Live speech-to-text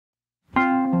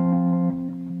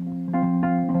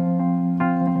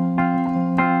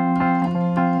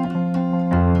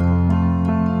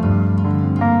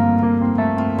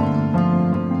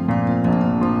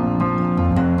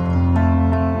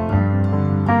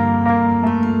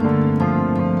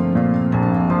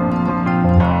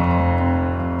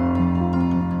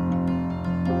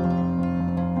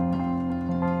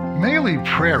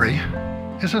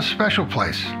is a special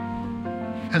place,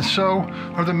 and so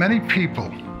are the many people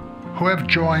who have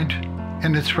joined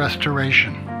in its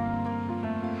restoration,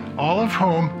 all of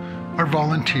whom are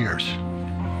volunteers.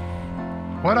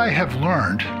 What I have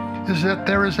learned is that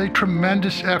there is a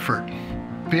tremendous effort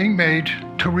being made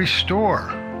to restore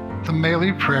the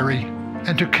Moely Prairie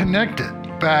and to connect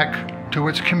it back to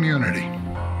its community.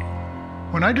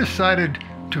 When I decided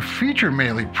to feature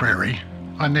Moely Prairie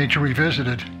on Nature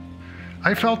Revisited,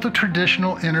 I felt the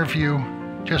traditional interview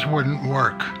just wouldn't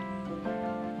work.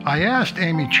 I asked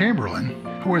Amy Chamberlain,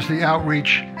 who is the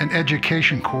Outreach and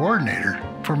Education Coordinator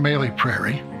for Moely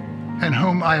Prairie, and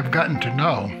whom I have gotten to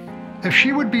know, if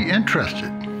she would be interested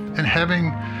in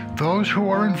having those who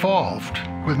are involved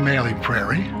with Moely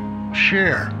Prairie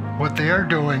share what they are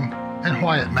doing and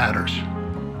why it matters.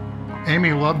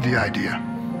 Amy loved the idea.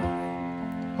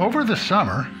 Over the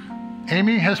summer,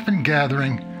 Amy has been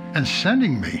gathering and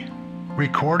sending me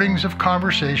recordings of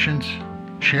conversations,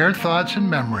 shared thoughts and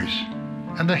memories,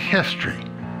 and the history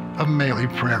of Moely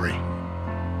Prairie.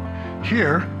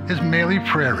 Here is Moely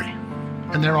Prairie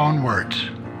in their own words.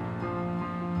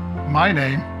 My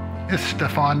name is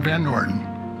Stefan Van Noorden,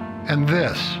 and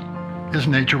this is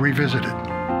Nature Revisited.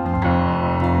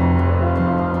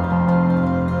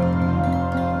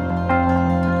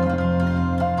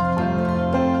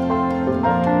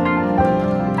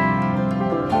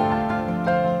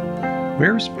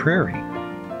 Where's Prairie?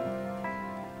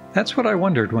 That's what I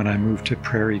wondered when I moved to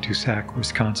Prairie to Sauk,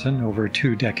 Wisconsin over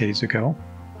 2 decades ago.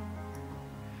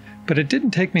 But it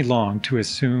didn't take me long to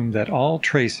assume that all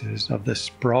traces of the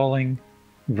sprawling,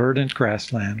 verdant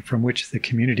grassland from which the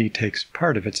community takes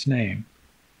part of its name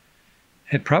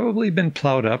had probably been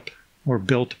plowed up or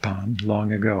built upon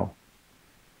long ago.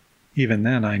 Even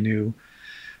then I knew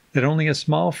that only a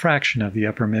small fraction of the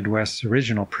upper Midwest's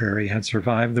original prairie had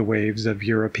survived the waves of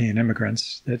European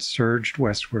immigrants that surged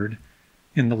westward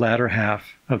in the latter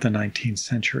half of the 19th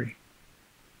century.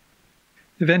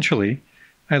 Eventually,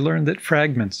 I learned that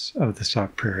fragments of the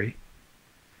Sauk Prairie,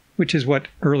 which is what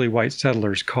early white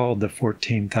settlers called the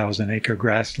 14,000-acre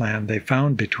grassland they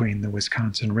found between the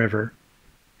Wisconsin River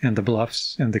and the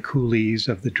bluffs and the coulees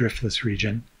of the driftless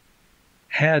region,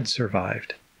 had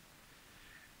survived.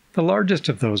 The largest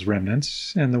of those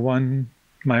remnants, and the one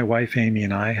my wife Amy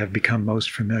and I have become most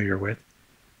familiar with,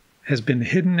 has been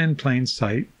hidden in plain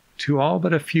sight to all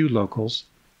but a few locals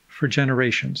for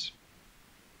generations.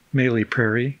 Moely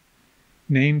Prairie,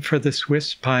 named for the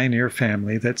Swiss pioneer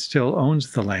family that still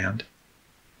owns the land,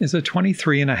 is a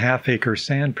 23.5-acre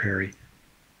sand prairie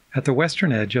at the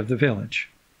western edge of the village.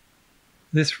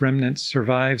 This remnant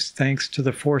survives thanks to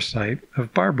the foresight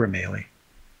of Barbara Moely,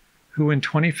 who in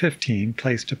 2015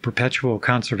 placed a perpetual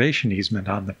conservation easement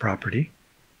on the property,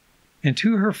 and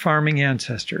to her farming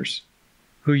ancestors,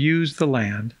 who used the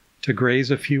land to graze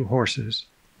a few horses,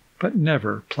 but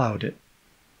never plowed it.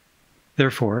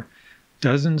 Therefore,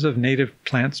 dozens of native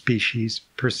plant species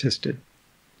persisted,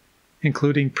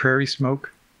 including prairie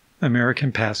smoke,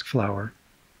 American pasqueflower,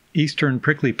 eastern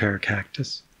prickly pear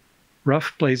cactus,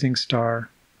 rough blazing star,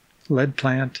 lead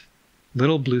plant,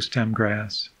 little bluestem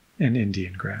grass, and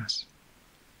Indian grass.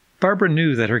 Barbara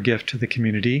knew that her gift to the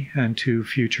community and to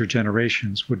future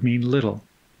generations would mean little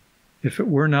if it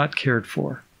were not cared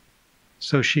for,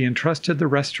 so she entrusted the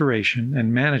restoration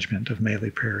and management of Moely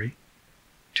Prairie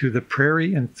to the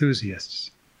Prairie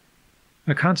Enthusiasts,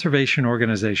 a conservation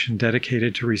organization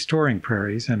dedicated to restoring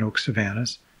prairies and oak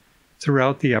savannas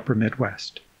throughout the upper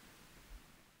Midwest.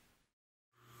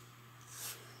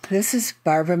 This is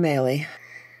Barbara Moely.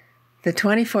 The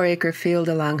 24-acre field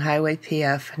along Highway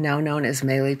PF, now known as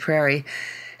Moely Prairie,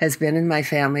 has been in my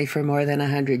family for more than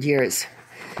 100 years.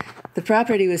 The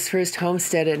property was first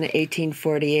homesteaded in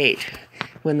 1848,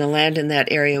 when the land in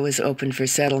that area was open for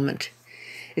settlement.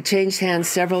 It changed hands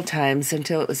several times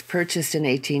until it was purchased in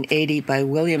 1880 by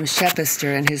William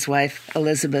Shepester and his wife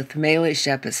Elizabeth Moely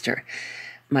Shepester,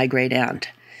 my great-aunt.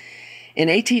 In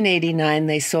 1889,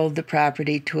 they sold the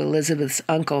property to Elizabeth's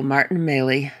uncle, Martin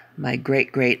Moely, my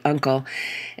great-great-uncle,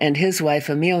 and his wife,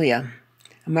 Amelia.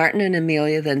 Martin and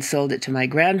Amelia then sold it to my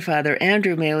grandfather,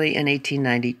 Andrew Moely, in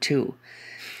 1892.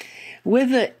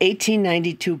 With the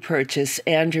 1892 purchase,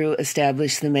 Andrew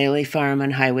established the Moely Farm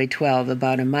on Highway 12,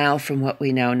 about a mile from what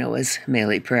we now know as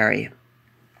Moely Prairie.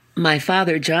 My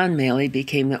father, John Moely,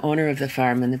 became the owner of the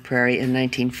farm in the prairie in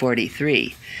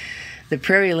 1943. The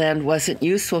prairie land wasn't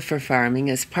useful for farming,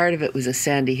 as part of it was a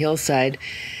sandy hillside,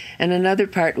 and another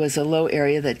part was a low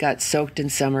area that got soaked in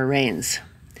summer rains,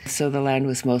 so the land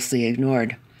was mostly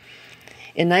ignored.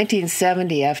 In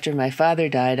 1970, after my father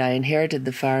died, I inherited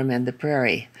the farm and the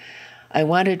prairie. I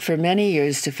wanted for many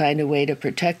years to find a way to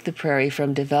protect the prairie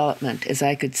from development, as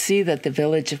I could see that the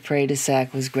village of Prairie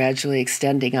was gradually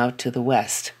extending out to the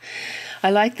west.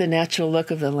 I liked the natural look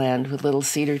of the land with little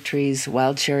cedar trees,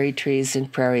 wild cherry trees,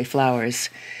 and prairie flowers.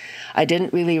 I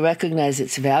didn't really recognize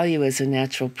its value as a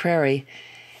natural prairie,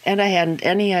 and I hadn't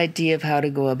any idea of how to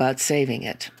go about saving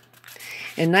it.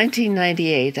 In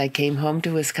 1998, I came home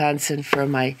to Wisconsin for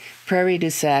my Prairie du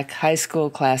Sac high school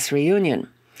class reunion.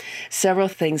 Several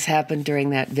things happened during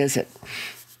that visit.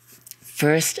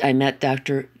 First, I met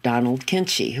Dr. Donald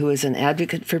Kinchy, who is an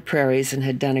advocate for prairies and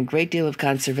had done a great deal of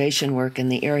conservation work in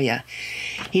the area.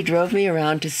 He drove me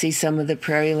around to see some of the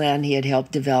prairie land he had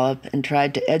helped develop and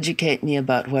tried to educate me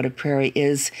about what a prairie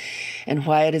is and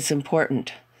why it is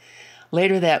important.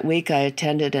 Later that week, I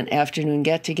attended an afternoon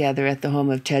get-together at the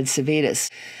home of Ted Savitas.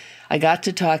 I got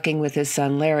to talking with his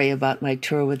son Larry about my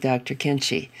tour with Dr.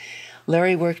 Kinchy.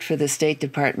 Larry worked for the State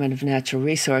Department of Natural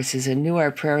Resources and knew our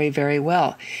prairie very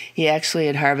well. He actually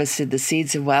had harvested the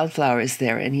seeds of wildflowers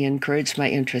there, and he encouraged my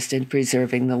interest in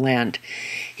preserving the land.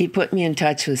 He put me in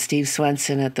touch with Steve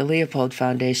Swenson at the Leopold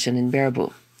Foundation in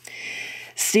Baraboo.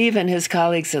 Steve and his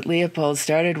colleagues at Leopold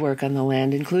started work on the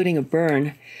land, including a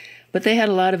burn, but they had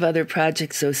a lot of other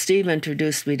projects, so Steve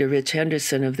introduced me to Rich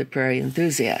Henderson of the Prairie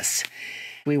Enthusiasts.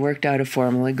 We worked out a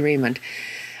formal agreement,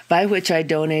 by which I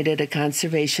donated a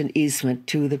conservation easement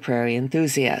to the Prairie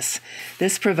Enthusiasts.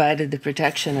 This provided the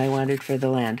protection I wanted for the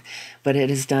land, but it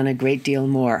has done a great deal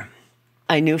more.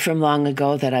 I knew from long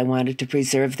ago that I wanted to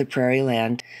preserve the prairie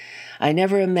land. I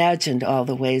never imagined all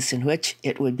the ways in which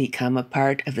it would become a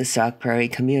part of the Sauk Prairie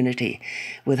community,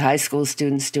 with high school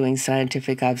students doing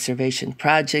scientific observation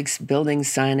projects, building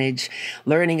signage,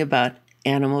 learning about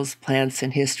animals, plants,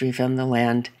 and history from the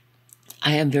land.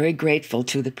 I am very grateful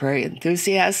to the Prairie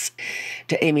Enthusiasts,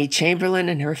 to Amy Chamberlain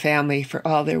and her family for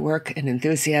all their work and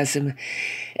enthusiasm,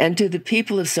 and to the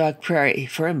people of Sauk Prairie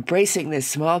for embracing this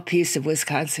small piece of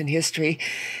Wisconsin history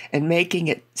and making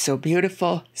it so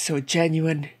beautiful, so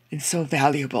genuine, and so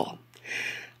valuable.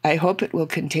 I hope it will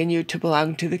continue to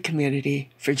belong to the community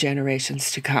for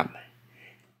generations to come.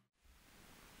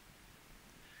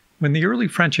 When the early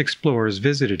French explorers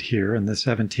visited here in the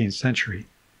 17th century,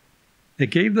 they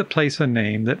gave the place a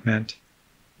name that meant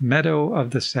Meadow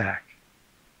of the Sac,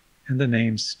 and the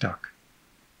name stuck.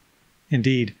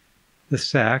 Indeed, the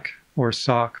Sac, or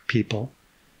Sauk people,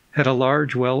 had a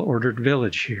large, well-ordered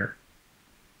village here,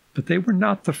 but they were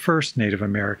not the first Native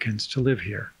Americans to live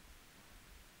here.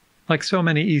 Like so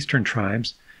many eastern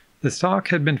tribes, the Sauk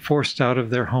had been forced out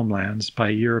of their homelands by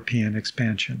European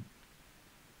expansion,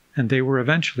 and they were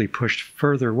eventually pushed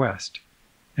further west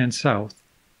and south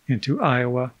into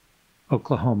Iowa,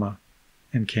 Oklahoma,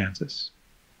 and Kansas.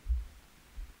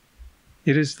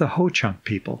 It is the Ho-Chunk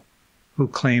people who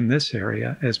claim this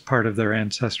area as part of their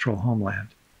ancestral homeland.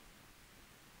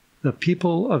 The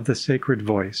people of the sacred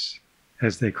voice,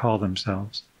 as they call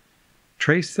themselves,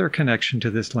 trace their connection to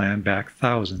this land back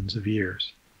thousands of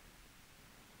years.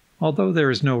 Although there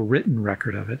is no written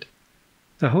record of it,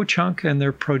 the Ho-Chunk and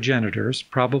their progenitors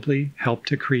probably helped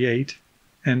to create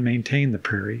and maintain the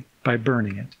prairie by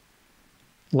burning it.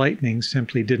 Lightning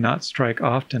simply did not strike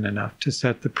often enough to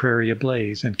set the prairie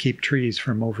ablaze and keep trees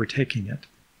from overtaking it.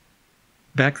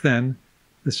 Back then,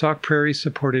 the Sauk Prairie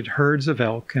supported herds of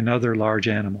elk and other large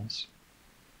animals.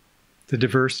 The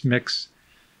diverse mix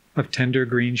of tender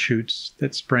green shoots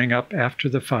that sprang up after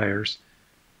the fires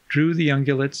drew the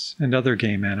ungulates and other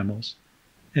game animals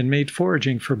and made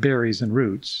foraging for berries and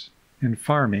roots and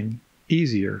farming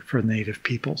easier for native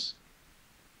peoples.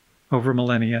 Over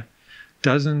millennia,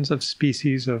 dozens of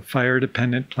species of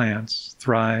fire-dependent plants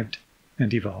thrived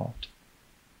and evolved.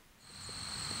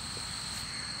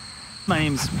 My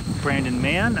name's Brandon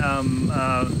Mann. I'm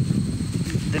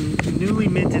the newly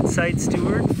minted site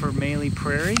steward for Moely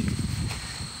Prairie.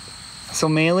 So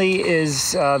Moely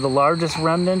is the largest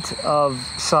remnant of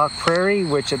Sauk Prairie,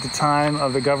 which at the time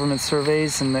of the government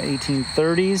surveys in the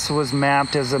 1830s was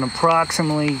mapped as an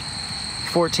approximately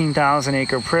 14,000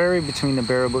 acre prairie between the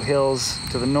Baraboo Hills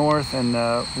to the north and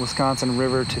the Wisconsin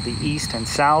River to the east and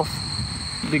south.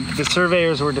 The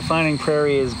surveyors were defining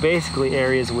prairie as basically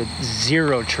areas with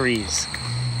zero trees.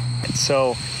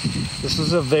 So this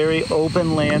was a very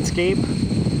open landscape.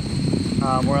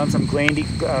 We're on some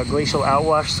glacial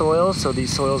outwash soils, so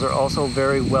these soils are also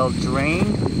very well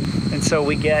drained. And so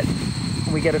we get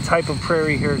a type of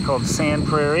prairie here called sand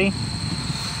prairie.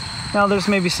 Now there's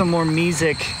maybe some more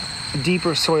mesic,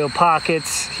 deeper soil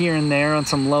pockets here and there on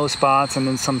some low spots, and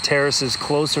then some terraces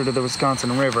closer to the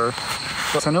Wisconsin River.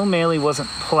 So I know Moely wasn't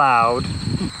plowed.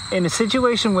 In a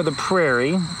situation with a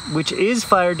prairie, which is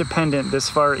fire dependent this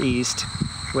far east,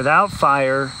 without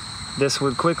fire, this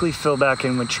would quickly fill back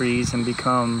in with trees and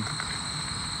become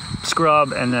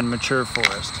scrub and then mature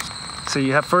forest. So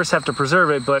you first have to preserve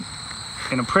it, but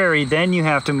in a prairie, then you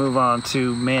have to move on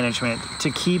to management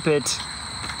to keep it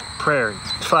prairie.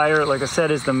 Fire, like I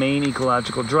said, is the main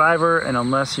ecological driver, and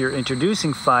unless you're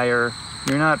introducing fire,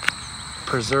 you're not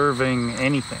preserving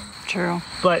anything. True.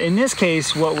 But in this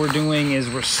case, what we're doing is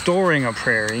restoring a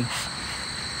prairie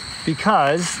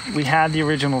because we had the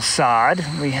original sod,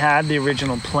 we had the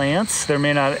original plants. There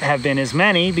may not have been as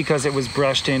many because it was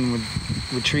brushed in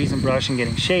with trees and brush and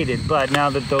getting shaded, but now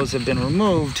that those have been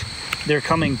removed, they're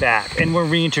coming back, and we're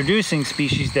reintroducing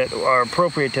species that are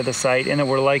appropriate to the site and that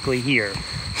were likely here.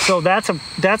 So that's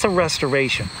a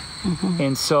restoration. Mm-hmm.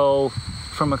 And so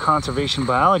from a conservation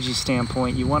biology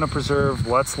standpoint, you want to preserve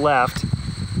what's left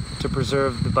to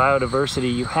preserve the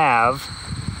biodiversity you have.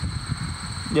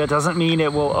 That doesn't mean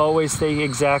it will always stay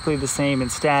exactly the same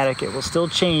and static. It will still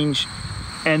change,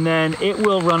 and then it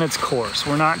will run its course.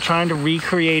 We're not trying to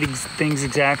recreate things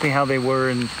exactly how they were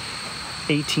in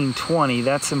 1820.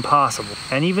 That's impossible.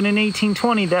 And even in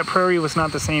 1820, that prairie was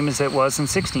not the same as it was in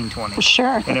 1620. For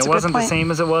sure. And it wasn't the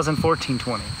same as it was in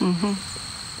 1420. Mm-hmm.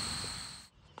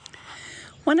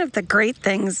 One of the great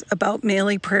things about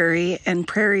Moely Prairie and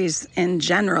prairies in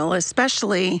general,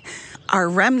 especially our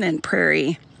remnant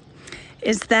prairie,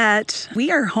 is that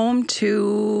we are home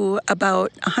to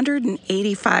about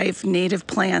 185 native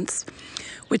plants,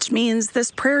 which means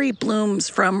this prairie blooms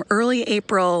from early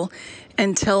April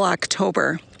until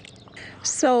October.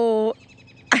 So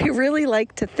I really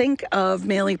like to think of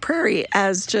Moely Prairie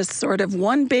as just sort of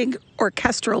one big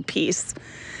orchestral piece,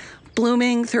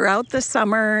 blooming throughout the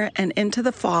summer and into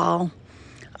the fall,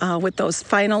 with those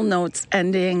final notes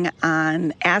ending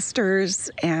on asters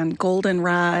and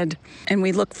goldenrod. And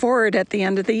we look forward at the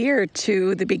end of the year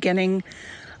to the beginning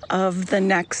of the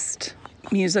next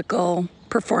musical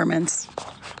performance.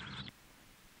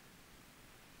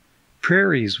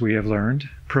 Prairies, we have learned,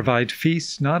 provide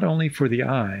feasts not only for the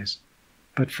eyes,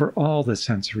 but for all the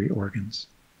sensory organs.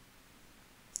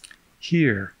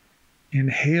 Here,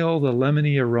 inhale the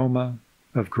lemony aroma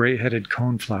of gray-headed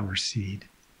coneflower seed.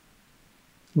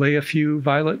 Lay a few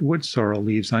violet wood sorrel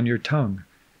leaves on your tongue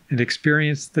and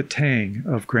experience the tang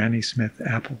of Granny Smith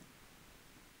apple.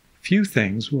 Few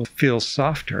things will feel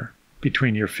softer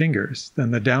between your fingers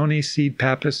than the downy seed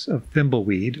pappus of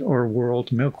thimbleweed or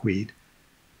world milkweed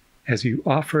as you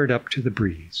offer it up to the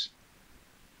breeze.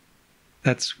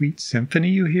 That sweet symphony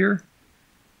you hear?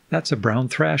 That's a brown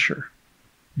thrasher,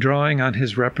 drawing on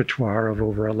his repertoire of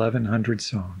over 1,100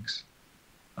 songs.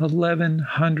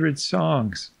 1,100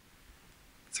 songs!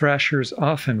 Thrashers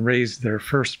often raise their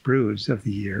first broods of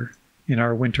the year in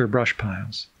our winter brush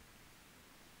piles.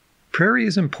 Prairie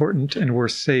is important and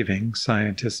worth saving,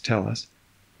 scientists tell us,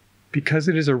 because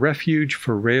it is a refuge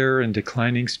for rare and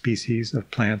declining species of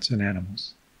plants and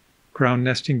animals.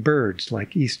 Ground-nesting birds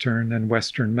like eastern and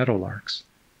western meadowlarks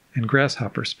and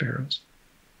grasshopper sparrows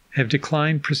have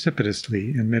declined precipitously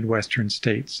in Midwestern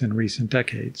states in recent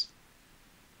decades.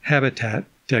 Habitat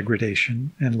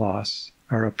degradation and loss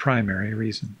are a primary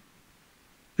reason.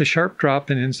 The sharp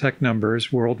drop in insect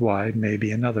numbers worldwide may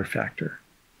be another factor.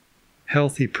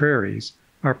 Healthy prairies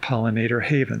are pollinator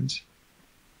havens,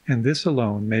 and this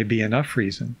alone may be enough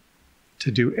reason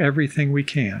to do everything we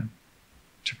can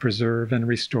to preserve and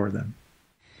restore them.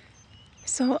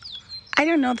 So I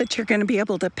don't know that you're going to be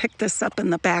able to pick this up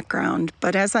in the background,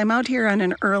 but as I'm out here on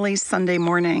an early Sunday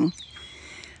morning,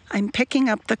 I'm picking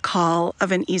up the call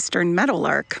of an eastern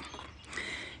meadowlark.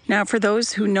 Now, for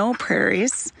those who know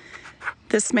prairies,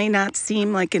 this may not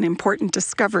seem like an important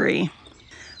discovery,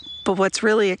 but what's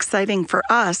really exciting for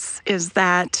us is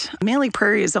that Moely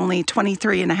Prairie is only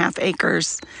 23.5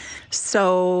 acres.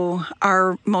 So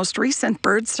our most recent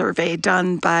bird survey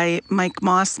done by Mike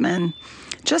Mossman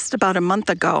just about a month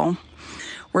ago,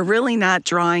 we're really not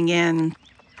drawing in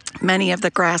many of the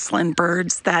grassland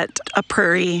birds that a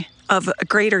prairie of a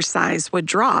greater size would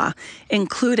draw,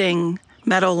 including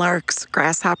meadowlarks,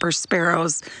 grasshopper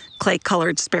sparrows,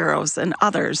 clay-colored sparrows, and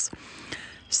others.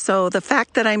 So the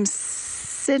fact that I'm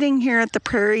sitting here at the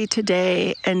prairie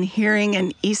today and hearing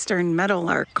an eastern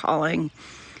meadowlark calling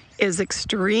is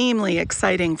extremely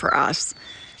exciting for us.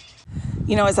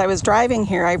 You know, as I was driving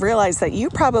here, I realized that you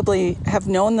probably have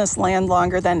known this land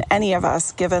longer than any of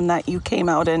us, given that you came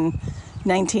out in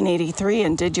 1983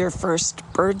 and did your first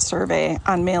bird survey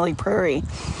on Moely Prairie.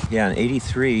 Yeah, in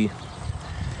 83,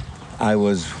 I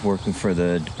was working for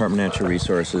the Department of Natural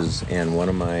Resources, and one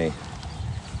of my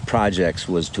projects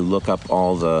was to look up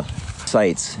all the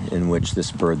sites in which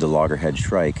this bird, the loggerhead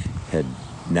shrike, had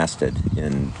nested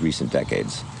in recent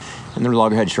decades. And the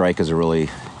loggerhead shrike is a really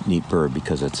neat bird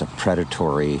because it's a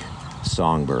predatory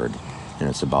songbird, and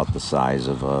it's about the size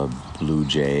of a blue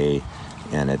jay,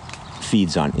 and it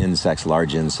feeds on insects,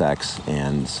 large insects,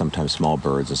 and sometimes small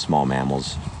birds and small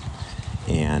mammals,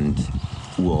 and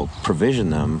will provision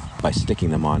them by sticking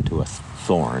them onto a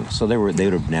thorn. So they would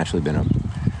have naturally been a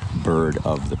bird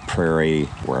of the prairie,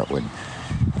 where it would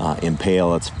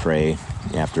impale its prey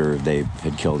after they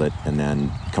had killed it, and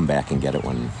then come back and get it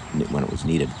when it was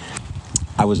needed.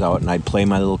 I was out and I'd play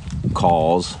my little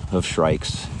calls of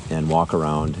shrikes and walk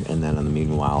around, and then in the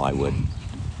meanwhile I would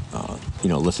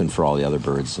listen for all the other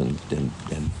birds and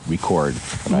record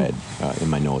what I had in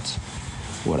my notes,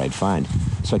 what I'd find.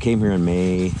 So I came here in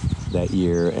May that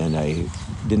year, and I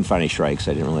didn't find any shrikes.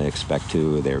 I didn't really expect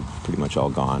to. They're pretty much all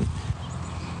gone.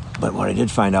 But what I did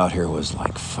find out here was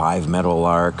like 5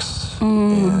 meadowlarks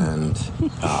and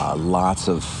lots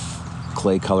of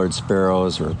clay-colored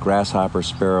sparrows or grasshopper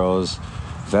sparrows,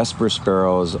 vesper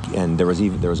sparrows, and there was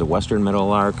a western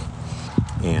meadowlark,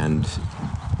 and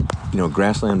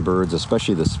grassland birds,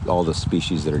 especially all the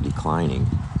species that are declining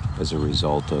as a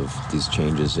result of these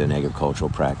changes in agricultural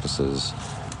practices,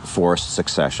 forest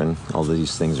succession. All of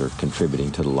these things are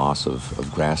contributing to the loss of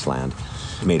grassland.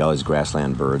 It made all these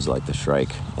grassland birds like the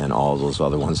shrike and all those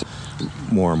other ones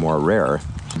more and more rare.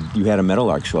 You had a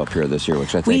meadowlark show up here this year,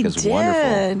 which I think is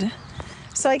wonderful.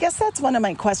 So I guess that's one of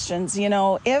my questions,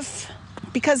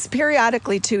 because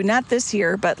periodically too, not this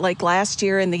year, but like last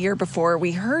year and the year before,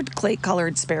 we heard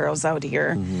clay-colored sparrows out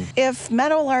here. Mm-hmm. If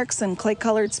meadowlarks and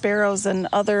clay-colored sparrows and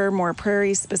other more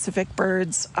prairie-specific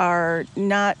birds are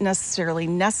not necessarily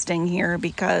nesting here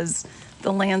because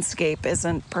the landscape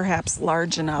isn't perhaps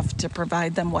large enough to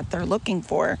provide them what they're looking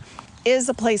for, is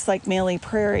a place like Moely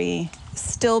Prairie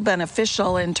still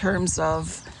beneficial in terms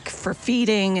of for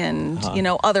feeding and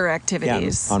other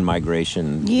activities? On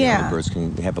migration, the birds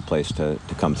can have a place to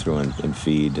come through and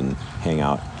feed and hang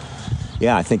out.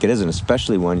 Yeah, I think it is, and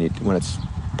especially when it's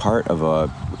part of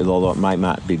although it might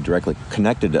not be directly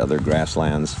connected to other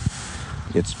grasslands,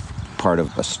 it's part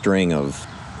of a string of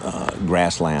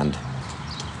grassland.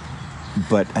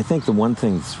 But I think the one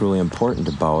thing that's really important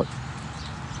about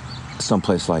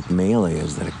someplace like Moely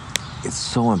is that it's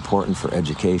so important for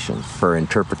education, for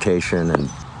interpretation, and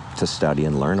to study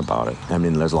and learn about it. I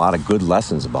mean, there's a lot of good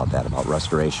lessons about that, about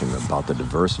restoration, about the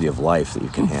diversity of life that you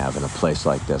can have in a place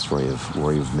like this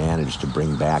where you've managed to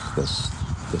bring back this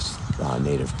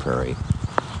native prairie,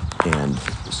 and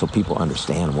so people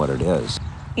understand what it is.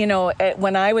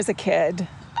 When I was a kid,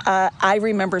 I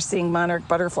remember seeing monarch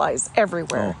butterflies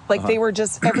everywhere. They were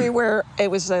just everywhere.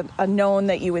 It was a known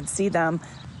that you would see them.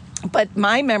 But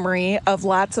my memory of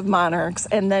lots of monarchs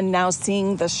and then now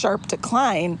seeing the sharp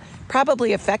decline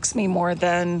probably affects me more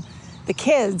than the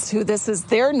kids who this is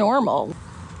their normal.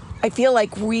 I feel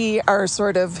like we are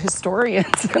sort of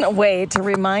historians in a way to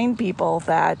remind people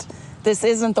that this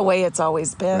isn't the way it's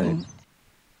always been. Right.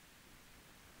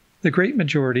 The great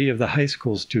majority of the high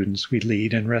school students we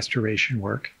lead in restoration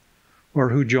work, or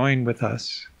who join with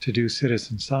us to do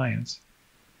citizen science,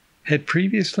 had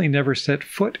previously never set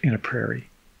foot in a prairie,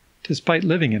 despite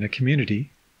living in a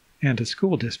community and a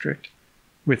school district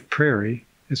with prairie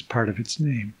as part of its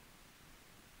name.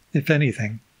 If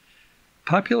anything,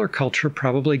 popular culture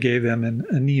probably gave them an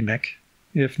anemic,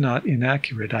 if not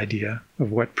inaccurate, idea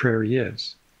of what prairie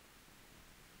is.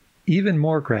 Even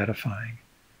more gratifying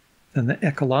than the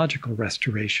ecological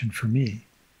restoration for me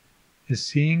is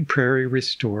seeing prairie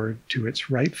restored to its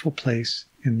rightful place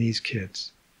in these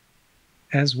kids.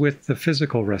 As with the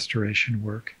physical restoration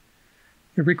work,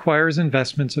 it requires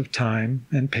investments of time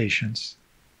and patience,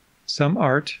 some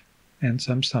art and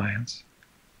some science,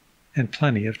 and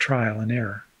plenty of trial and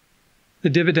error. The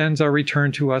dividends are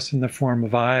returned to us in the form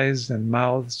of eyes and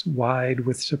mouths wide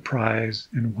with surprise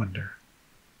and wonder.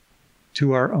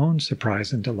 To our own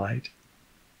surprise and delight,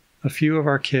 a few of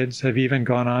our kids have even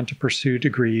gone on to pursue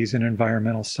degrees in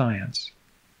environmental science,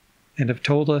 and have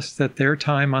told us that their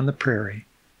time on the prairie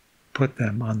put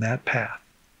them on that path.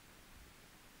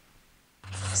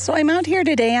 So I'm out here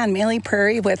today on Moely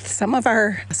Prairie with some of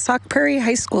our Sauk Prairie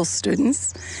High School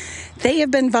students. They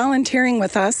have been volunteering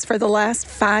with us for the last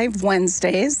 5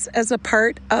 Wednesdays as a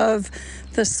part of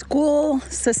the school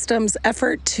system's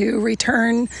effort to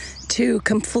return to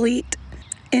complete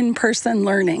in-person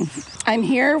learning. I'm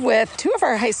here with 2 of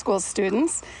our high school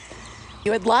students.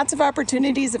 You had lots of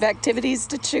opportunities of activities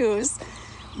to choose.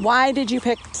 Why did you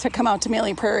pick to come out to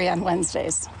Moely Prairie on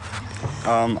Wednesdays?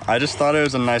 I just thought it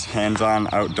was a nice hands-on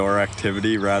outdoor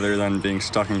activity rather than being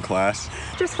stuck in class.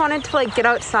 Just wanted to get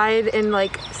outside and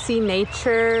see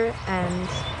nature and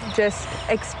just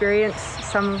experience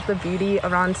some of the beauty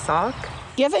around Sauk.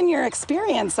 Given your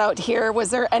experience out here, was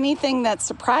there anything that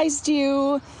surprised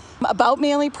you about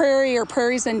Moely Prairie or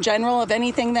prairies in general, of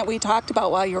anything that we talked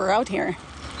about while you were out here?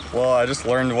 Well, I just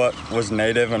learned what was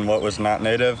native and what was not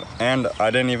native, and I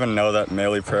didn't even know that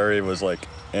Moely Prairie was like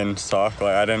in Sauk.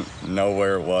 Like, I didn't know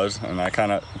where it was, and I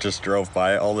kind of just drove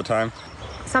by it all the time.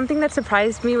 Something that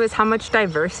surprised me was how much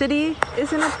diversity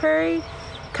is in a prairie,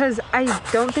 because I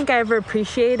don't think I ever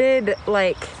appreciated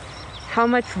like how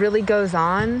much really goes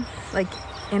on like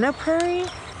in a prairie.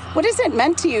 What has it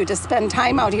meant to you to spend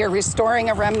time out here restoring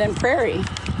a remnant prairie?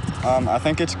 I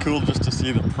think it's cool just to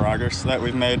see the progress that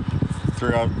we've made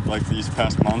throughout like these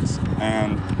past months,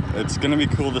 and it's gonna be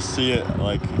cool to see it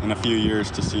like in a few years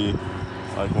to see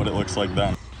like what it looks like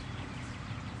then.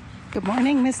 Good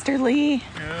morning, Mr. Lee.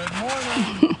 Good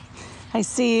morning. I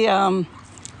see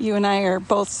you and I are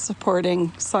both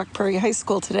supporting Sauk Prairie High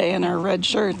School today in our red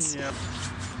shirts. Yep.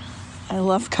 I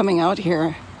love coming out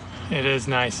here. It is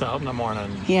nice out in the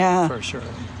morning. Yeah. For sure.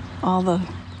 All the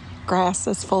grass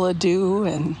is full of dew,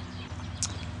 and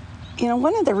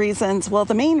one of the reasons, well,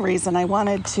 the main reason I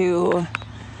wanted to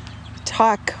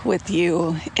talk with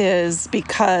you is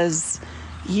because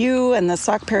you and the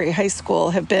Sauk Prairie High School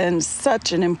have been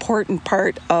such an important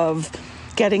part of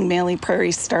getting Moely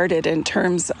Prairie started in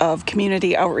terms of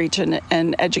community outreach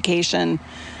and education.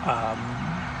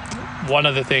 One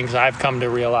of the things I've come to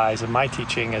realize in my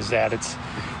teaching is that it's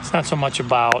not so much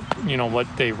about, what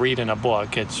they read in a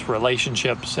book. It's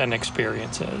relationships and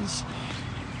experiences.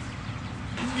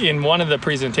 In one of the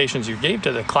presentations you gave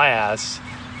to the class,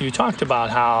 you talked about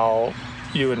how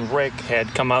you and Rick had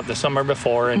come out the summer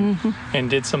before and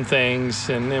did some things,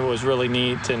 and it was really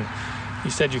neat. And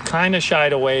you said you kind of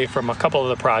shied away from a couple of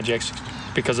the projects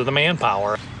because of the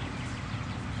manpower.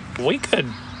 We could,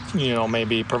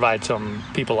 maybe provide some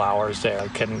people hours there.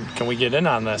 Can we get in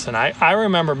on this? And I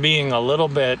remember being a little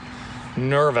bit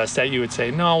nervous that you would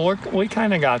say, no, we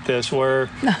kind of got this. We're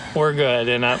good.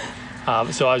 And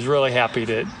so I was really happy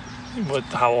with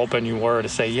how open you were to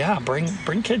say, yeah, bring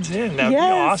kids in. That'd be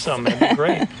awesome. It'd be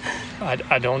great.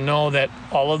 I don't know that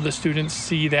all of the students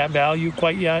see that value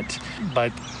quite yet,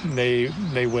 but they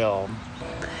will.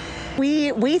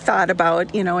 We thought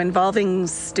about, involving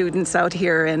students out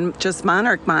here and just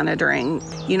monarch monitoring.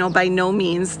 By no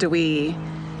means do we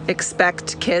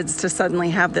expect kids to suddenly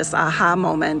have this aha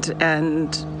moment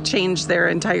and change their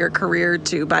entire career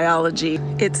to biology.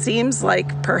 It seems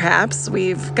like perhaps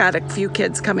we've got a few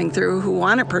kids coming through who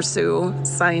want to pursue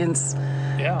science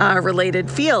related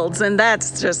fields, and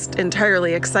that's just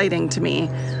entirely exciting to me.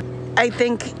 I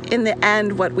think in the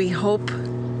end what we hope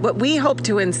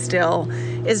to instill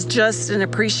is just an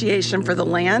appreciation for the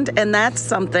land, and that's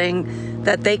something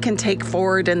that they can take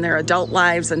forward in their adult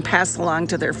lives and pass along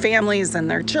to their families and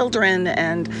their children.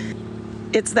 And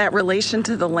it's that relation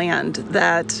to the land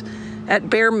that, at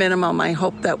bare minimum, I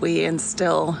hope that we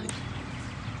instill.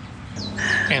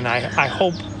 And I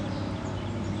hope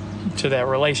to that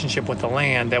relationship with the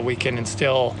land that we can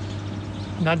instill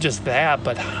not just that,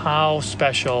 but how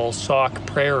special Sauk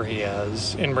Prairie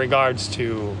is in regards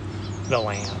to the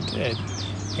land.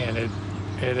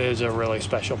 It is a really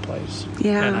special place.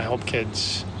 Yeah. And I hope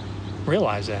kids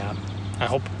realize that. I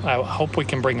hope we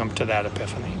can bring them to that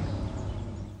epiphany.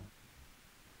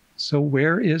 So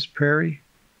where is Prairie?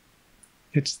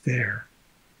 It's there,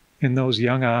 in those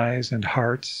young eyes and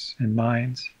hearts and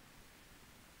minds,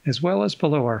 as well as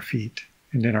below our feet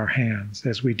and in our hands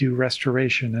as we do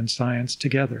restoration and science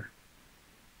together.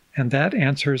 And that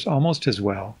answers almost as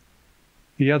well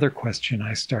the other question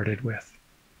I started with.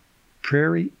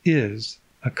 Prairie is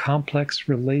a complex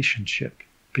relationship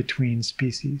between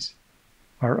species,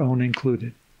 our own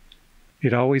included.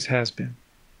 It always has been.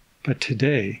 But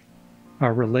today,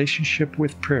 our relationship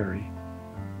with Prairie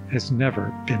has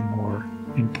never been more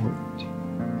important.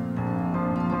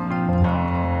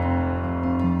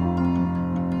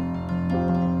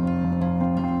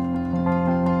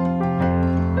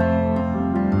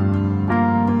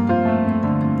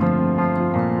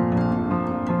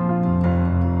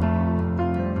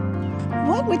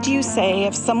 What would you say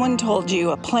if someone told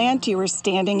you a plant you were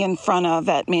standing in front of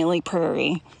at Moely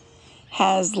Prairie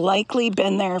has likely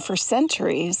been there for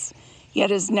centuries, yet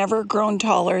has never grown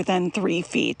taller than 3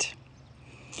 feet?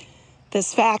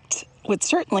 This fact would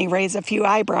certainly raise a few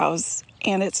eyebrows,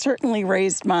 and it certainly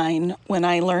raised mine when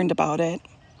I learned about it.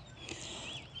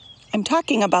 I'm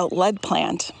talking about lead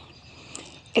plant.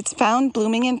 It's found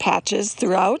blooming in patches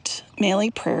throughout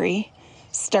Moely Prairie,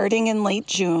 starting in late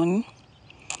June.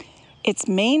 Its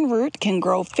main root can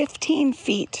grow 15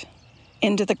 feet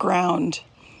into the ground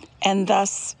and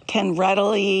thus can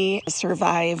readily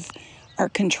survive our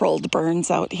controlled burns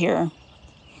out here.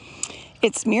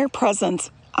 Its mere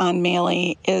presence on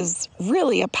Moely is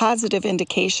really a positive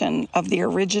indication of the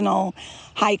original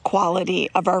high quality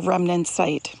of our remnant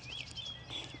site.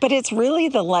 But it's really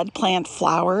the lead plant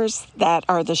flowers that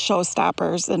are the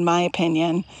showstoppers, in my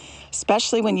opinion,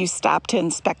 especially when you stop to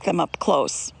inspect them up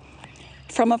close.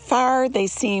 From afar, they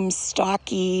seem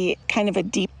stalky, kind of a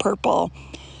deep purple.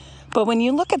 But when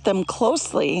you look at them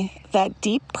closely, that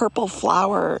deep purple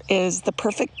flower is the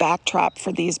perfect backdrop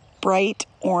for these bright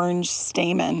orange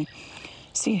stamen.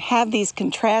 So you have these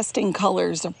contrasting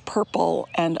colors of purple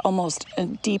and almost a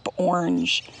deep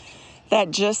orange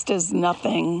that just is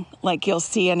nothing like you'll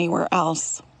see anywhere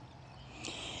else.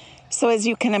 So as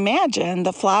you can imagine,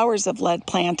 the flowers of lead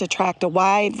plant attract a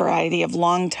wide variety of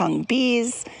long-tongued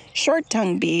bees,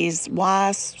 short-tongued bees,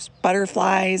 wasps,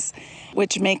 butterflies,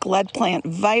 which make lead plant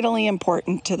vitally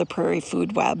important to the prairie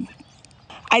food web.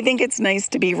 I think it's nice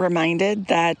to be reminded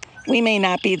that we may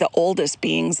not be the oldest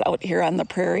beings out here on the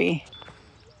prairie.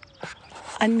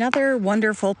 Another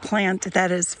wonderful plant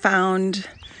that is found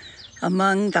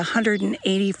among the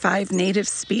 185 native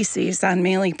species on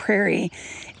Moely Prairie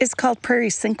is called prairie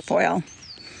cinquefoil.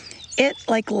 It,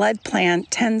 like lead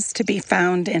plant, tends to be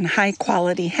found in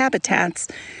high-quality habitats,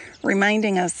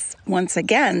 reminding us once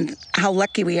again how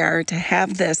lucky we are to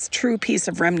have this true piece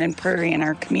of remnant prairie in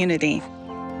our community.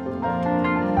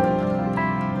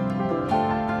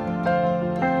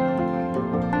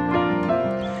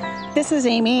 This is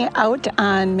Amy out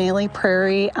on Moely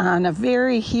Prairie on a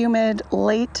very humid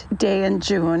late day in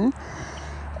June,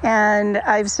 and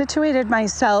I've situated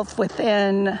myself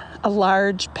within a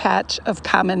large patch of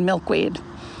common milkweed.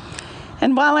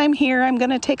 And while I'm here, I'm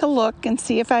going to take a look and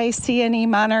see if I see any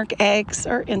monarch eggs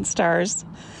or instars.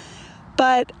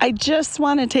 But I just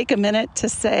want to take a minute to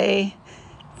say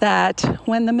that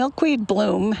when the milkweed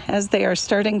bloom, as they are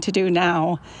starting to do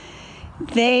now,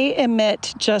 they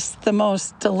emit just the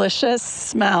most delicious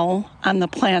smell on the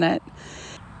planet.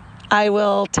 I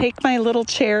will take my little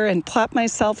chair and plop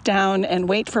myself down and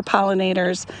wait for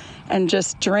pollinators and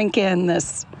just drink in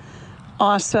this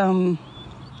awesome,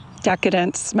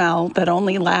 decadent smell that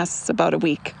only lasts about a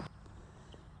week.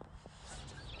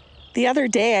 The other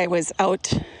day I was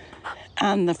out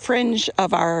on the fringe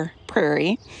of our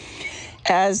prairie.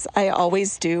 As I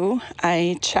always do,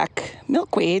 I check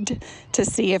milkweed to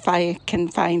see if I can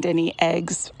find any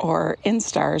eggs or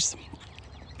instars.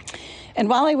 And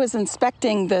while I was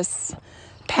inspecting this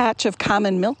patch of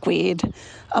common milkweed,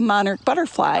 a monarch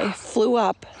butterfly flew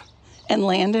up and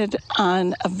landed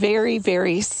on a very,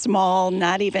 very small,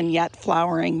 not even yet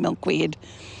flowering milkweed,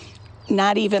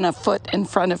 not even a foot in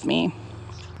front of me.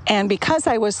 And because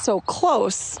I was so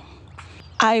close,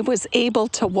 I was able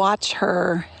to watch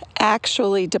her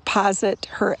actually deposit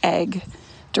her egg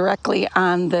directly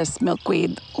on this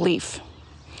milkweed leaf.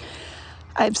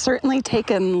 I've certainly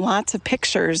taken lots of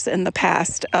pictures in the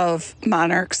past of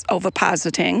monarchs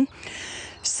ovipositing.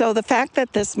 So the fact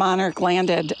that this monarch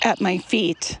landed at my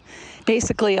feet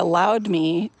basically allowed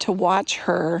me to watch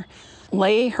her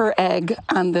lay her egg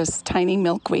on this tiny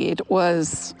milkweed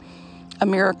was a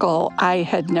miracle I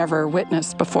had never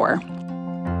witnessed before.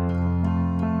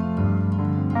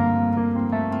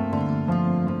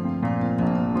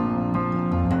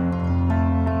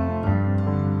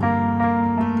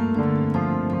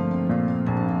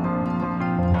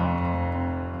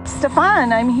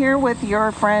 Stefan, I'm here with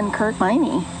your friend Kurt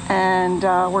Miney, and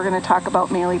we're going to talk about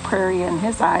Moely Prairie in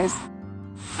his eyes.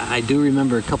 I do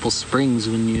remember a couple springs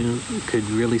when you could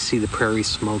really see the prairie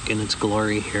smoke in its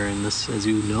glory here. And this, as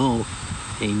you know,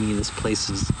 Amy, this place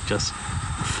is just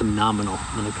phenomenal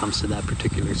when it comes to that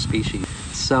particular species.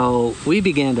 So we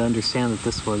began to understand that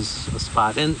this was a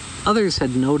spot, and others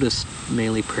had noticed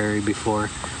Moely Prairie before,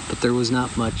 but there was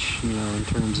not much, in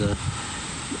terms of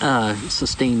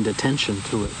sustained attention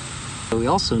to it. We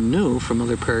also knew from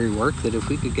other prairie work that if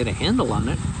we could get a handle on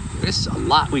it, there's a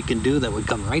lot we can do that would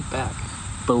come right back.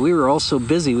 But we were also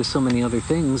busy with so many other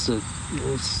things that it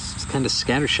was kind of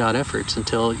scattershot efforts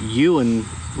until you and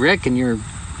Rick and your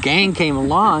gang came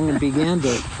along and began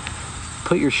to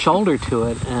put your shoulder to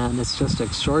it. And it's just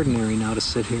extraordinary now to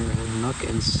sit here and look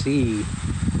and see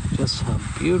just how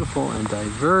beautiful and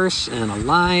diverse and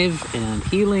alive and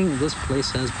healing this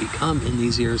place has become in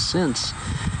these years since.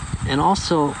 And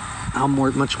also how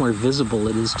much more visible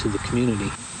it is to the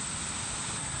community.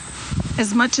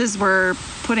 As much as we're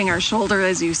putting our shoulder,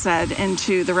 as you said,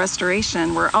 into the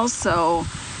restoration, we're also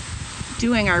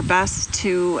doing our best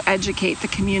to educate the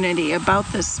community about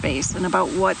this space and about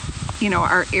what,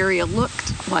 our area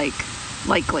looked like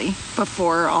likely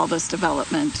before all this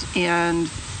development, and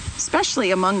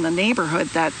especially among the neighborhood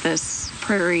that this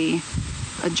prairie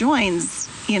adjoins,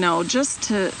 just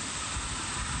to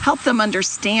help them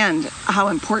understand how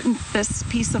important this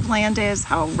piece of land is,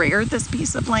 how rare this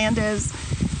piece of land is,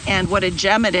 and what a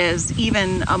gem it is,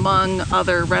 even among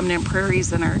other remnant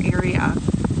prairies in our area.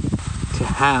 To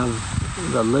have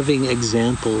the living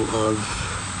example of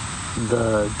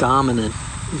the dominant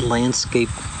landscape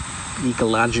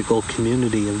ecological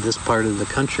community of this part of the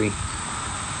country,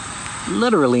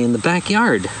 literally in the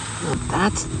backyard,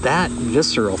 that's that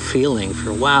visceral feeling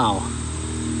for, wow,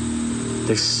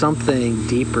 there's something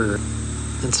deeper.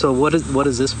 And so what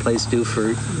does this place do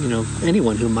for,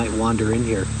 anyone who might wander in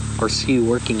here or see you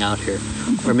working out here,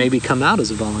 or maybe come out as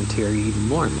a volunteer even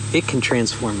more? It can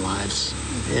transform lives,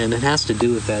 and it has to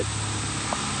do with that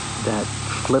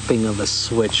flipping of a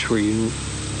switch where you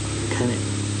kind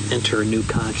of enter a new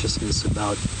consciousness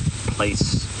about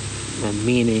place and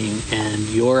meaning and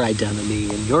your identity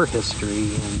and your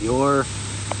history and your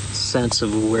sense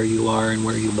of where you are and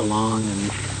where you belong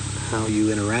and how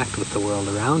you interact with the world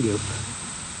around you.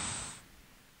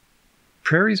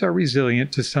 Prairies are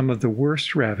resilient to some of the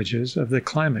worst ravages of the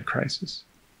climate crisis.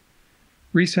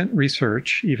 Recent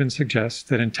research even suggests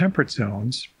that in temperate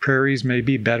zones, prairies may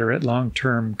be better at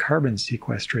long-term carbon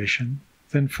sequestration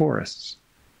than forests,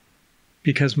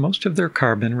 because most of their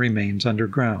carbon remains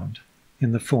underground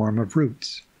in the form of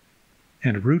roots,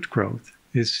 and root growth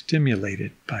is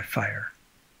stimulated by fire.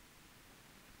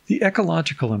 The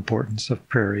ecological importance of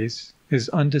prairies is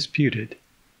undisputed,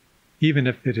 even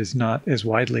if it is not as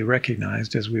widely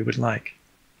recognized as we would like.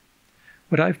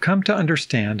 What I've come to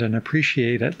understand and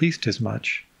appreciate at least as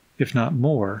much, if not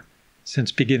more,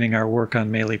 since beginning our work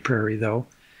on Moely Prairie, though,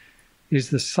 is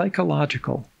the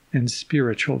psychological and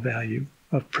spiritual value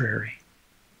of prairie.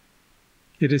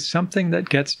 It is something that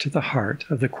gets to the heart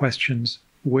of the questions,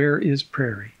 where is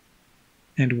prairie?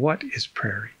 And what is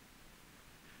prairie?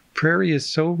 Prairie is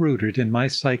so rooted in my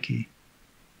psyche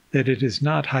that it is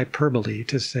not hyperbole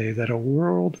to say that a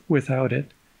world without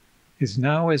it is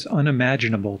now as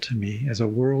unimaginable to me as a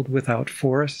world without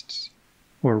forests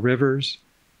or rivers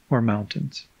or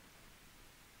mountains.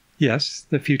 Yes,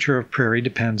 the future of prairie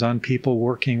depends on people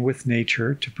working with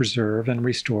nature to preserve and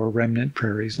restore remnant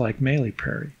prairies like Moely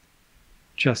Prairie,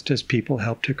 just as people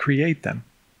help to create them.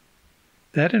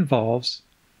 That involves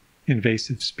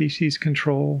invasive species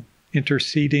control,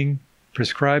 interseeding,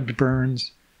 prescribed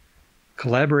burns,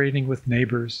 collaborating with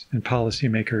neighbors and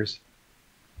policymakers,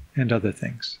 and other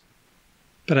things.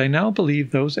 But I now believe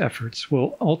those efforts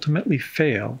will ultimately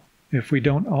fail if we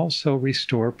don't also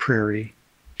restore prairie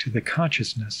to the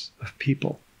consciousness of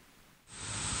people.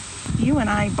 You and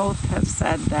I both have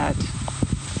said that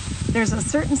there's a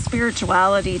certain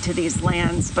spirituality to these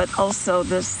lands, but also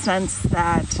this sense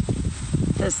that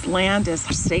this land is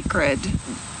sacred.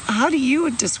 How do you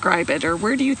describe it, or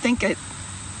where do you think it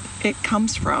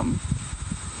comes from?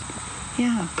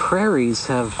 Yeah. Prairies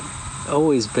have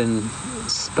always been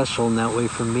special in that way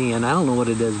for me, and I don't know what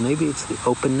it is. Maybe it's the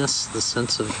openness, the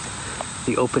sense of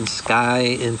the open sky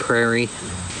in prairie.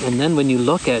 And then when you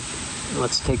look at,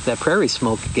 let's take that prairie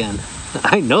smoke again.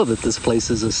 I know that this place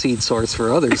is a seed source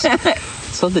for others.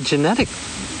 So the genetic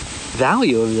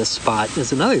value of this spot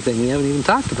is another thing we haven't even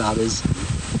talked about, is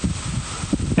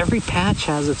every patch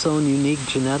has its own unique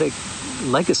genetic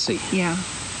legacy. Yeah.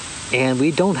 And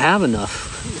we don't have enough.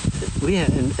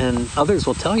 And others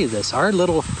will tell you this. Our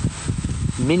little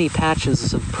mini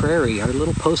patches of prairie, our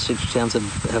little postage stamps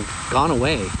have gone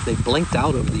away. They've blinked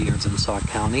out over the years in Sauk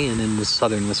County and in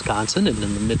southern Wisconsin and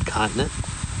in the mid-continent.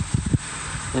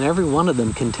 And every one of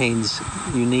them contains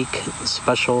unique,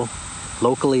 special,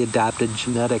 locally adapted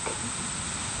genetic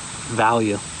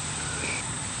value.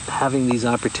 Having these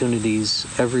opportunities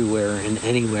everywhere and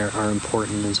anywhere are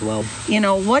important as well.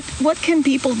 What can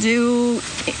people do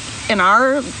in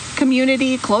our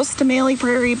community close to Moely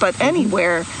Prairie, but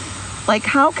anywhere? Like,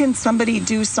 how can somebody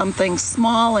do something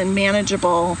small and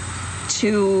manageable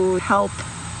to help?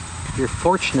 If you're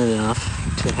fortunate enough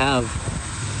to have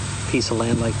a piece of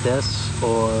land like this,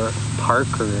 or park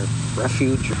or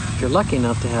refuge, if you're lucky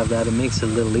enough to have that, it makes it a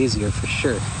little easier for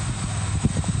sure.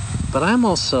 But I'm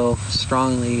also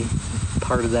strongly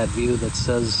part of that view that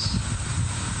says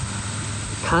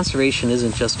conservation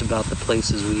isn't just about the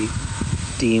places we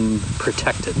deem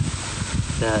protected,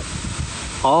 that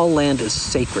all land is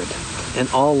sacred and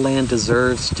all land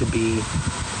deserves to be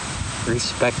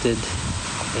respected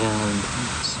and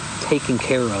taken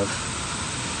care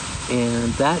of.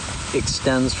 And that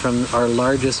extends from our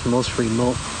largest, most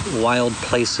remote wild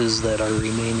places that are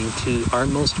remaining to our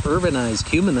most urbanized,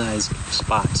 humanized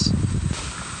spots.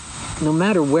 No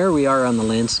matter where we are on the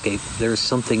landscape, there's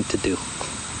something to do.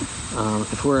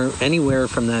 If we're anywhere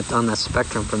from that, on that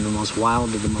spectrum, from the most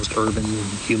wild to the most urban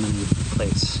human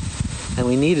place, And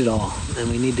we need it all, and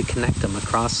we need to connect them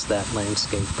across that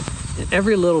landscape. And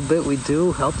every little bit we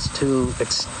do helps to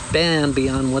expand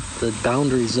beyond what the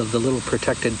boundaries of the little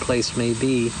protected place may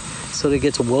be, so that it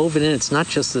gets woven in. It's not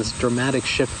just this dramatic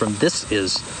shift from this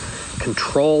is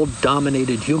controlled,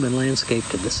 dominated human landscape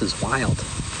to this is wild.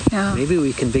 Yeah. Maybe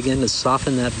we can begin to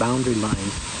soften that boundary line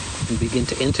and begin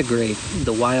to integrate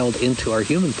the wild into our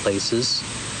human places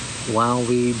while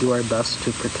we do our best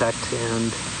to protect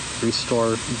and restore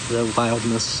the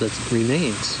wildness that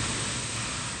remains.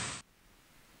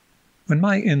 When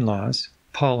my in-laws,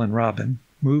 Paul and Robin,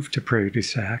 moved to Prairie du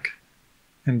Sac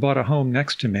and bought a home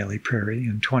next to Moely Prairie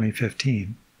in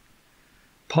 2015,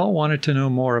 Paul wanted to know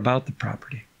more about the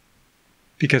property.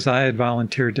 Because I had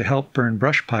volunteered to help burn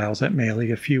brush piles at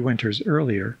Moely a few winters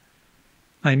earlier,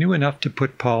 I knew enough to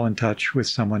put Paul in touch with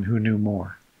someone who knew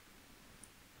more.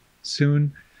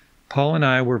 Soon, Paul and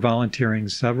I were volunteering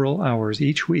several hours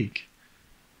each week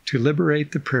to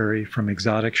liberate the prairie from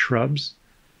exotic shrubs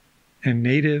and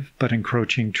native but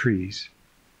encroaching trees.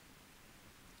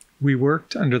 We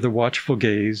worked under the watchful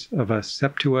gaze of a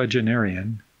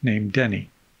septuagenarian named Denny,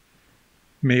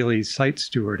 Moely's site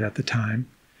steward at the time,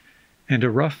 and a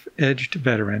rough-edged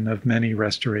veteran of many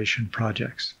restoration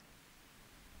projects.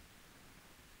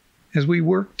 As we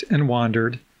worked and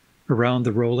wandered around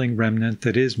the rolling remnant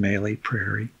that is Moely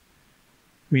Prairie,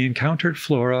 we encountered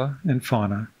flora and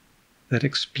fauna that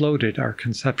exploded our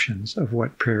conceptions of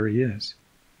what prairie is.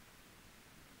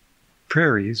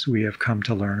 Prairies, we have come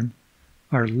to learn,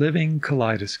 are living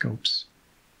kaleidoscopes,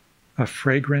 a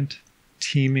fragrant,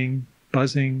 teeming,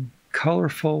 buzzing,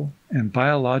 colorful, and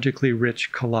biologically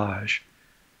rich collage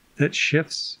that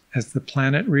shifts as the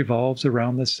planet revolves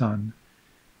around the sun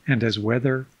and as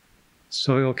weather,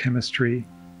 soil chemistry,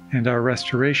 and our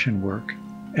restoration work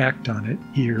act on it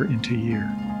year into year.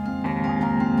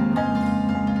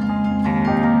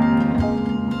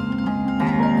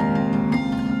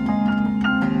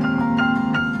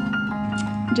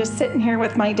 Just sitting here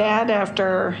with my dad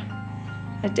after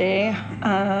a day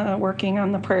working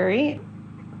on the prairie.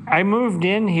 I moved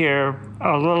in here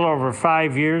a little over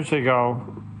 5 years ago,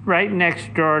 right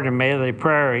next door to Moely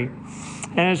Prairie,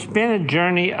 and it's been a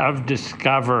journey of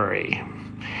discovery.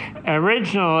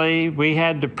 Originally, we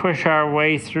had to push our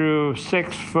way through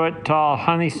 6-foot-tall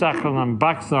honeysuckle and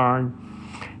buckthorn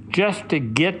just to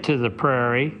get to the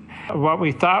prairie. What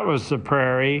we thought was the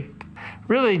prairie,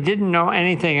 really didn't know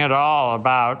anything at all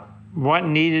about what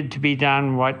needed to be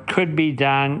done, what could be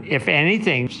done, if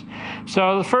anything.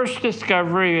 So the first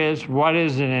discovery is, what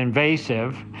is an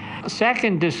invasive?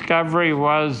 Second discovery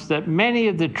was that many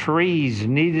of the trees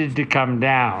needed to come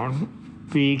down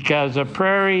because a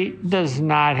prairie does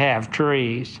not have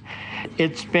trees.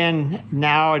 It's been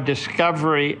now a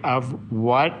discovery of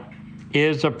what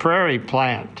is a prairie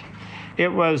plant.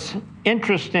 It was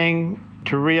interesting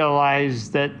to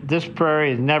realize that this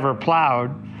prairie is never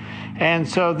plowed, and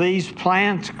so these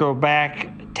plants go back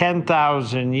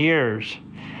 10,000 years.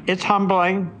 It's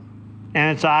humbling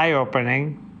and it's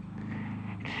eye-opening.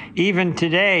 Even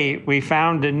today, we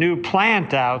found a new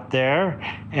plant out there,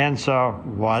 and so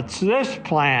what's this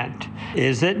plant?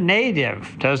 Is it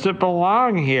native? Does it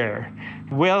belong here?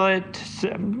 Will it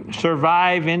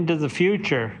survive into the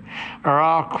future? Are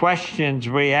all questions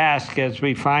we ask as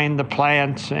we find the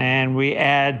plants and we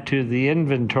add to the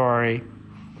inventory.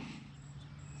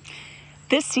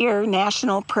 This year,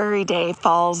 National Prairie Day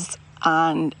falls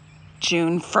on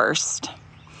June 1st.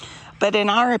 But in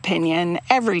our opinion,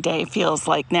 every day feels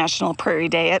like National Prairie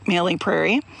Day at Moely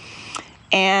Prairie.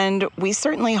 And we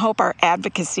certainly hope our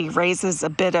advocacy raises a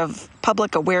bit of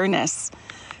public awareness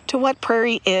to what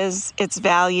prairie is, its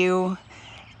value,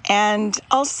 and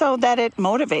also that it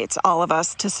motivates all of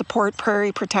us to support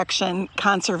prairie protection,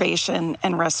 conservation,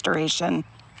 and restoration.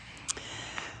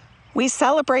 We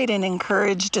celebrate and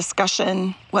encourage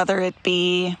discussion, whether it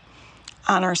be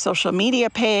on our social media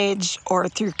page or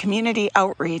through community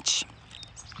outreach,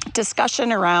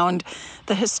 discussion around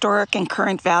the historic and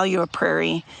current value of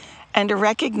prairie, and to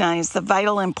recognize the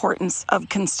vital importance of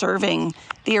conserving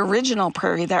the original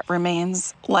prairie that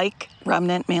remains, like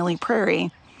remnant Moely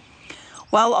Prairie,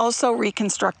 while also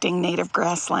reconstructing native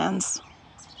grasslands.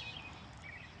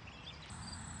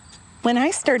 When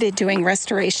I started doing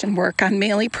restoration work on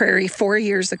Moely Prairie 4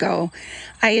 years ago,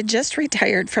 I had just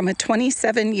retired from a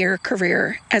 27-year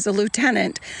career as a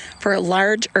lieutenant for a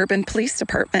large urban police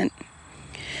department.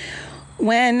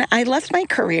 When I left my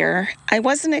career, I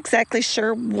wasn't exactly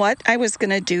sure what I was going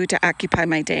to do to occupy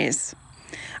my days.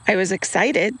 I was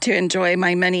excited to enjoy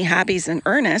my many hobbies in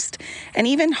earnest and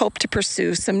even hoped to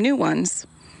pursue some new ones.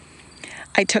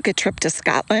 I took a trip to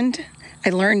Scotland, I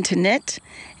learned to knit,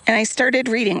 and I started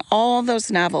reading all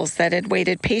those novels that had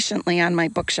waited patiently on my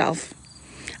bookshelf.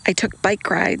 I took bike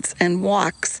rides and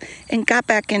walks and got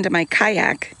back into my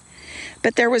kayak.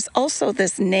 But there was also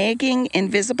this nagging,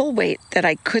 invisible weight that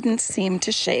I couldn't seem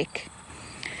to shake.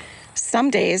 Some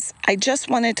days, I just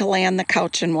wanted to lay on the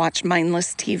couch and watch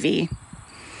mindless TV.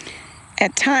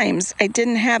 At times, I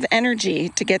didn't have energy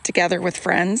to get together with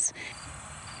friends.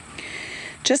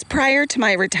 Just prior to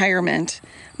my retirement,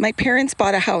 my parents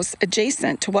bought a house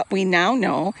adjacent to what we now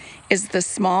know is the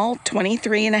small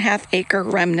 23.5-acre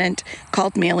remnant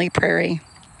called Moely Prairie.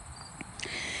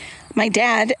 My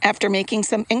dad, after making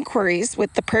some inquiries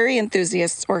with the Prairie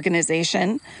Enthusiasts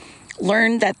organization,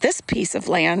 learned that this piece of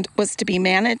land was to be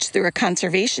managed through a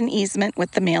conservation easement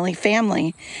with the Moely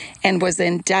family and was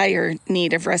in dire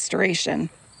need of restoration.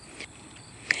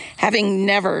 Having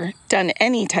never done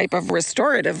any type of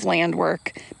restorative land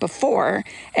work before,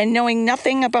 and knowing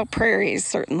nothing about prairies,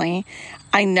 certainly,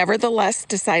 I nevertheless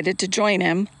decided to join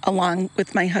him along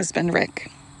with my husband,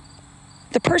 Rick.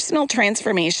 The personal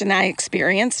transformation I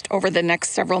experienced over the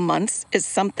next several months is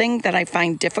something that I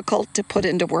find difficult to put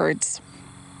into words.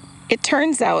 It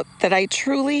turns out that I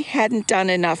truly hadn't done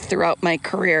enough throughout my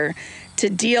career to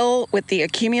deal with the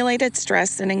accumulated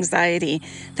stress and anxiety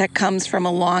that comes from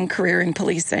a long career in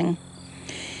policing.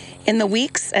 In the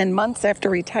weeks and months after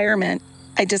retirement,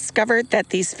 I discovered that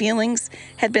these feelings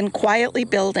had been quietly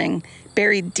building,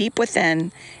 buried deep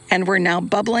within, and were now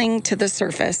bubbling to the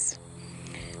surface.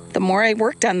 The more I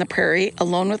worked on the prairie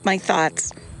alone with my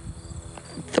thoughts,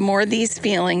 the more these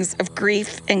feelings of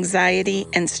grief, anxiety,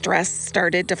 and stress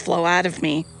started to flow out of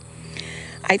me.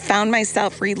 I found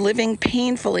myself reliving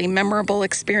painfully memorable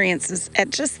experiences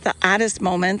at just the oddest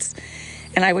moments,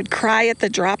 and I would cry at the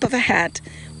drop of a hat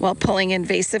while pulling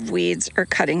invasive weeds or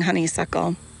cutting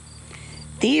honeysuckle.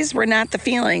 These were not the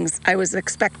feelings I was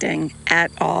expecting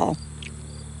at all.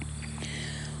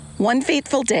 One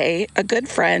fateful day, a good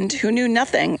friend who knew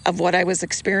nothing of what I was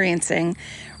experiencing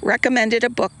recommended a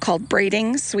book called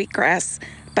Braiding Sweetgrass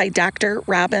by Dr.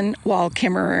 Robin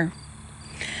Wall-Kimmerer.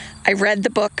 I read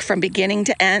the book from beginning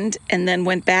to end and then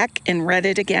went back and read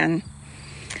it again.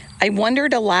 I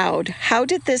wondered aloud, how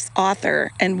did this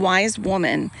author and wise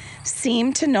woman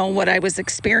seem to know what I was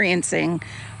experiencing,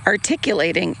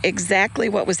 articulating exactly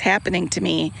what was happening to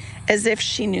me as if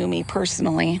she knew me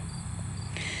personally?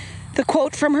 The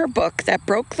quote from her book that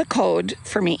broke the code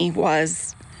for me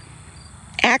was,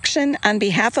 "Action on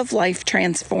behalf of life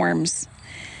transforms.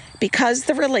 Because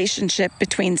the relationship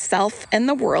between self and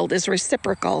the world is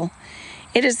reciprocal,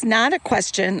 it is not a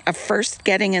question of first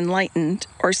getting enlightened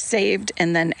or saved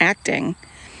and then acting.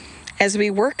 As we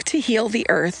work to heal the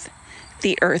earth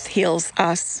heals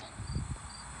us."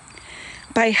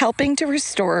 By helping to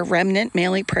restore remnant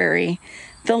Moely Prairie,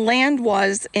 the land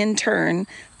was, in turn,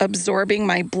 absorbing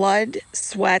my blood,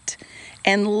 sweat,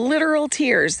 and literal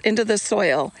tears into the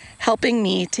soil, helping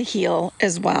me to heal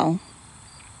as well.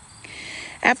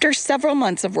 After several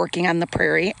months of working on the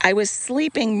prairie, I was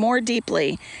sleeping more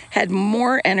deeply, had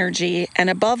more energy, and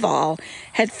above all,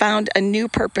 had found a new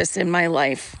purpose in my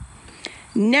life.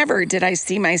 Never did I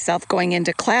see myself going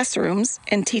into classrooms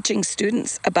and teaching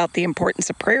students about the importance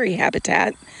of prairie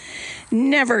habitat.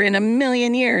 Never in a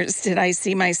million years did I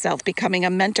see myself becoming a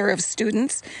mentor of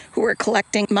students who were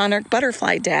collecting monarch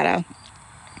butterfly data.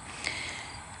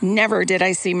 Never did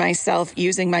I see myself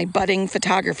using my budding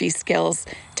photography skills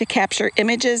to capture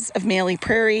images of Moely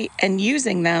Prairie and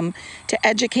using them to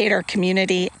educate our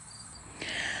community.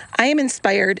 I am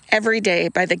inspired every day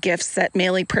by the gifts that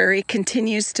Moely Prairie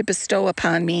continues to bestow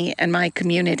upon me and my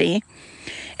community.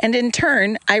 And in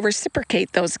turn, I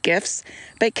reciprocate those gifts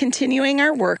by continuing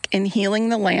our work in healing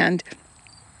the land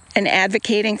and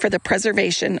advocating for the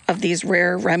preservation of these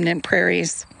rare remnant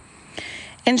prairies.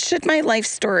 And should my life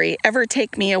story ever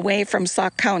take me away from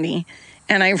Sauk County,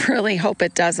 and I really hope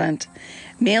it doesn't,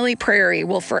 Moely Prairie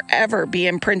will forever be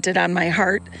imprinted on my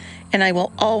heart, and I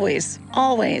will always,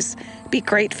 always be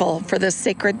grateful for the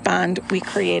sacred bond we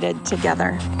created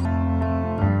together.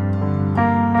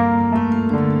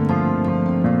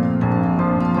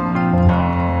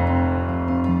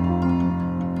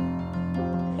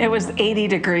 It was 80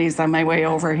 degrees on my way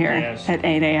over here at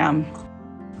 8 a.m.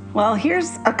 Well,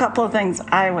 here's a couple of things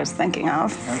I was thinking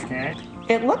of. Okay.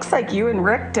 It looks like you and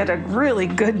Rick did a really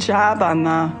good job on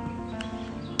the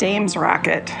Dames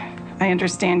rocket. I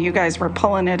understand you guys were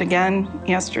pulling it again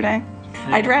yesterday.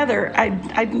 I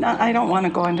don't want to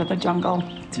go into the jungle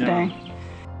today.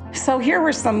 No. So here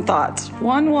were some thoughts.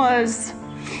 One was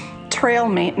trail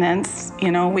maintenance.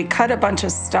 You know, we cut a bunch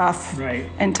of stuff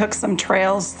and took some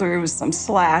trails through some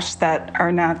slash that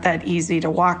are not that easy to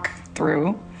walk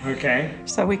through. Okay.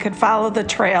 So we could follow the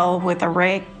trail with a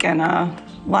rake and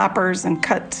loppers and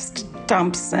cut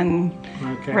stumps and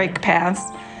rake paths.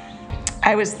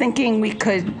 I was thinking we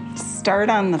could start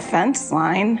on the fence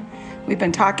line. We've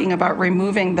been talking about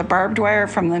removing the barbed wire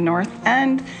from the north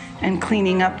end and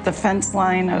cleaning up the fence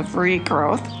line of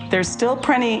regrowth. There's still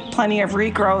plenty of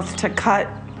regrowth to cut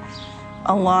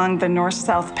along the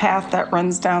north-south path that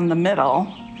runs down the middle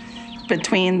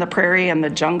between the prairie and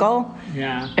the jungle.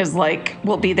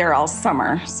 We'll be there all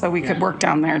summer, so we could work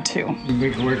down there too. We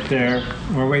could work there,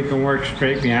 or we can work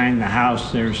straight behind the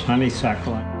house. There's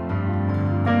honeysuckle.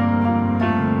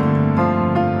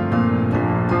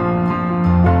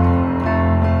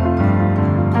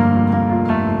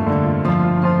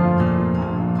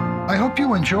 I hope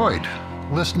you enjoyed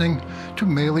listening to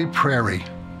Moely Prairie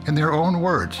in their own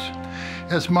words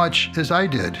as much as I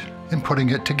did in putting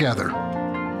it together.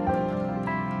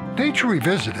 Nature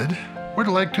Revisited would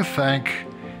like to thank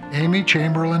Amy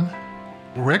Chamberlain,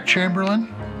 Rick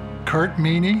Chamberlain, Kurt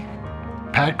Meany,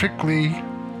 Patrick Lee,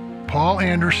 Paul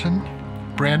Anderson,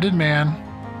 Brandon Mann,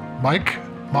 Mike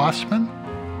Mossman,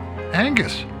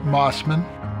 Angus Mossman,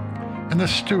 and the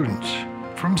students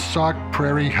from Sauk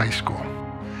Prairie High School.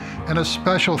 And a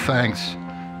special thanks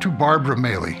to Barbara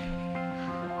Moely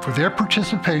for their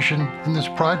participation in this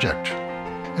project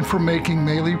and for making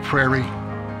Moely Prairie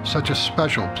such a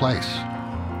special place.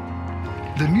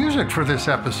 The music for this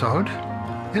episode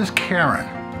is Karen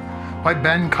by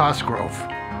Ben Cosgrove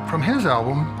from his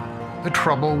album, The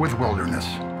Trouble with Wilderness.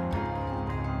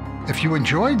 If you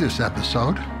enjoyed this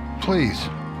episode, please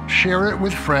share it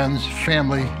with friends,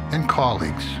 family, and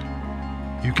colleagues.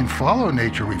 You can follow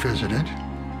Nature Revisited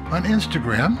on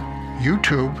Instagram,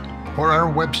 YouTube, or our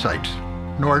website,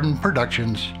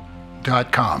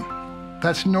 NordenProductions.com.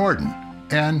 That's Norden,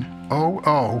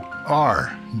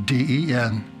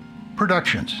 Noorden,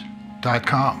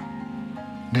 Productions.com.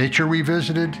 Nature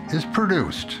Revisited is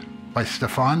produced by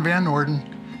Stefan Van Norden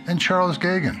and Charles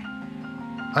Gagan.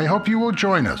 I hope you will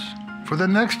join us for the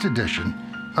next edition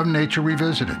of Nature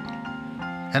Revisited.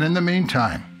 And in the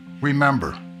meantime,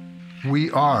 remember,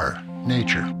 we are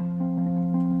nature.